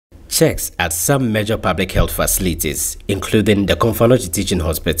Checks at some major public health facilities, including the Citi Teaching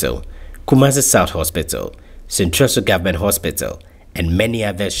Hospital, Kumasi South Hospital, Central Government Hospital, and many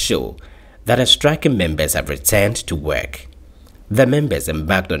others show that the striking members have returned to work. The members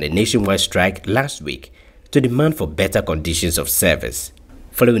embarked on a nationwide strike last week to demand for better conditions of service.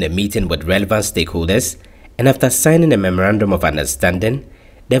 Following a meeting with relevant stakeholders and after signing a memorandum of understanding,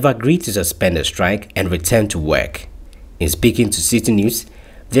 they've agreed to suspend the strike and return to work. In speaking to Citi News,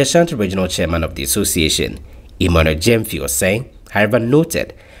 the Ashanti Regional Chairman of the Association, Emmanuel Jemfi Osei, however,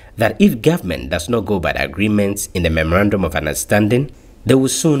 noted that if government does not go by the agreements in the Memorandum of Understanding, they will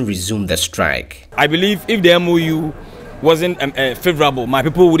soon resume the strike. I believe if the MOU wasn't favorable, my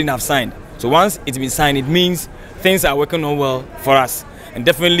people wouldn't have signed. So once it's been signed, it means things are working on well for us. And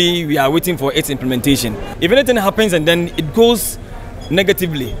definitely we are waiting for its implementation. If anything happens and then it goes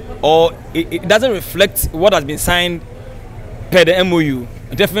negatively or it doesn't reflect what has been signed per the MOU,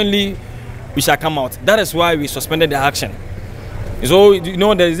 definitely we shall come out. That is why we suspended the action. So, you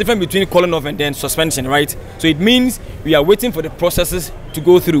know, there is a difference between calling off and then suspension, right? So it means we are waiting for the processes to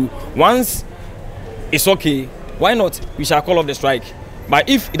go through. Once it's okay, why not? We shall call off the strike. But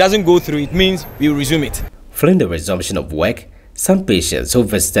if it doesn't go through, it means we will resume it. Following the resumption of work, some patients who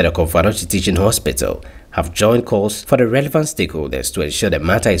visited the Citi Teaching Hospital have joined calls for the relevant stakeholders to ensure the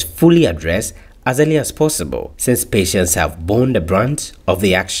matter is fully addressed as early as possible, since patients have borne the brunt of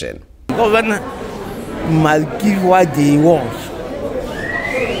the action. The government must give what they want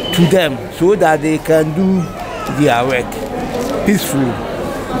to them so that they can do their work peacefully,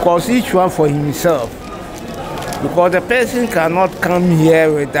 because each one for himself. Because the person cannot come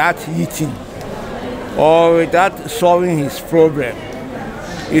here without eating or without solving his problem.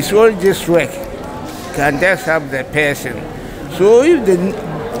 It's all this work can just help the person. So if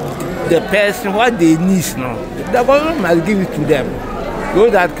the person what they need now, the government must give it to them so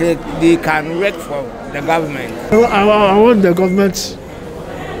that they can work for the government. I want the government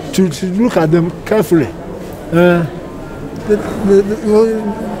to look at them carefully.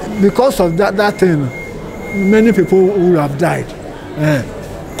 Because of that thing, many people will have died.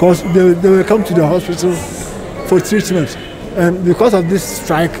 Because they will come to the hospital for treatment. And because of this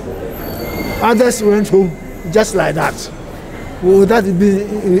strike, others went home just like that. Would that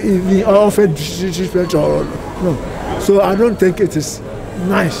be offered treatment or no? So I don't think it is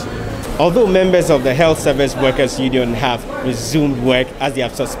nice. Although members of the Health Service Workers Union have resumed work as they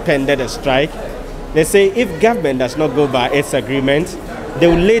have suspended the strike, they say if government does not go by its agreement, they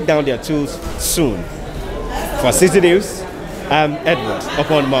will lay down their tools soon. For Citi News, I'm Edward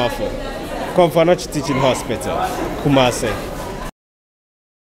Upon Marfo, Citi Teaching Hospital, Kumasi.